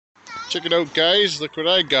Check it out, guys. Look what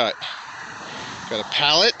I got. Got a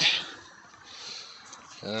pallet.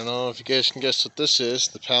 I don't know if you guys can guess what this is.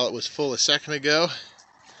 The pallet was full a second ago.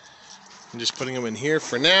 I'm just putting them in here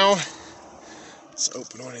for now. Let's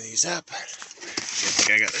open one of these up. I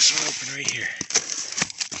think I got this one open right here.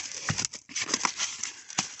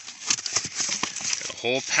 Got a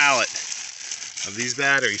whole pallet of these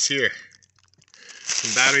batteries here.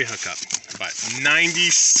 Some battery hookup. About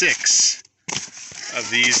 96 of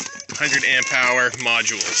these 100 amp hour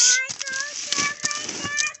modules.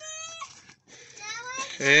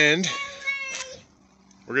 And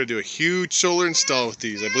we're going to do a huge solar install with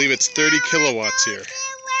these. I believe it's 30 kilowatts here.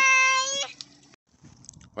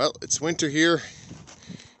 Well, it's winter here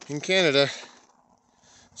in Canada.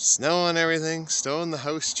 Snow on everything, snow in the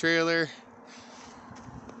house trailer.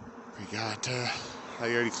 We got, I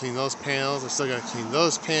already cleaned those panels. I still got to clean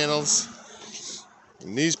those panels.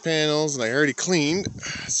 And these panels, and I already cleaned.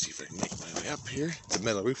 Let's see if I can make my way up here. The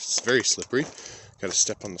metal roof is very slippery. Got to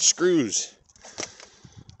step on the screws.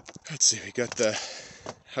 Let's see, we got the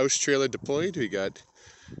house trailer deployed. We got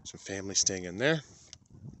some family staying in there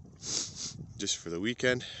just for the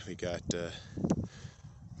weekend. We got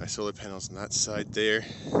my solar panels on that side there.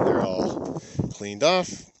 They're all cleaned off.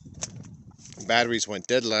 Batteries went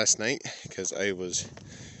dead last night because I was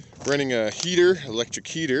running a heater, electric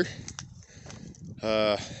heater,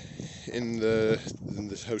 in the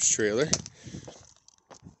house trailer,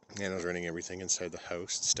 and I was running everything inside the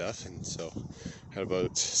house and stuff, and so at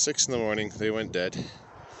about 6 in the morning they went dead.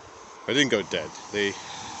 I didn't go dead. They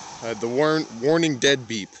had the warning dead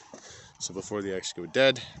beep. So before they actually go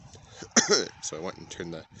dead, so I went and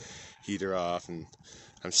turned the heater off, and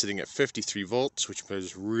I'm sitting at 53 volts, which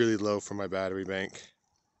is really low for my battery bank.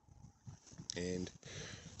 And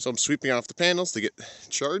so I'm sweeping off the panels to get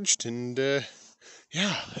charged, and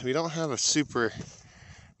yeah, we don't have a super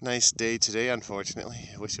nice day today, unfortunately.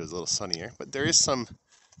 I wish it was a little sunnier, but there is some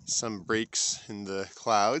breaks in the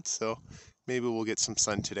clouds, so maybe we'll get some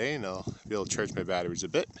sun today and I'll be able to charge my batteries a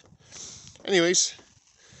bit. Anyways,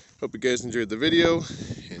 hope you guys enjoyed the video,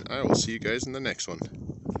 and I will see you guys in the next one.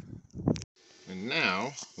 And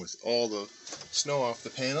now, with all the snow off the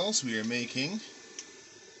panels, we are making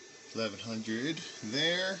 1100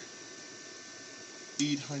 there,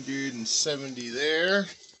 870 there,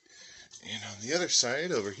 and on the other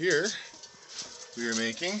side over here, we are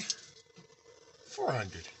making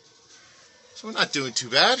 400. So we're not doing too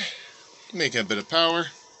bad. Making a bit of power.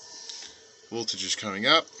 Voltage is coming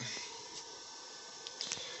up.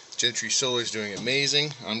 Gentry Solar is doing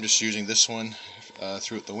amazing. I'm just using this one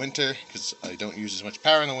throughout the winter because I don't use as much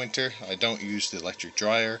power in the winter. I don't use the electric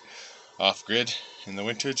dryer off-grid in the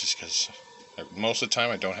winter just because most of the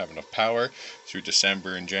time I don't have enough power. Through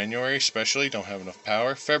December and January especially, don't have enough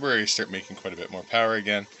power. February I start making quite a bit more power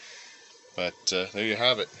again. But there you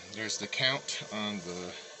have it. There's the count on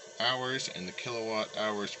the hours and the kilowatt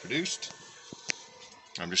hours produced.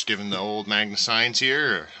 I'm just giving the old Magna signs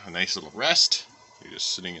here a nice little rest. You're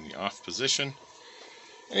just sitting in the off position.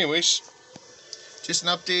 Anyways, just an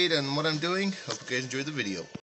update on what I'm doing. Hope you guys enjoyed the video.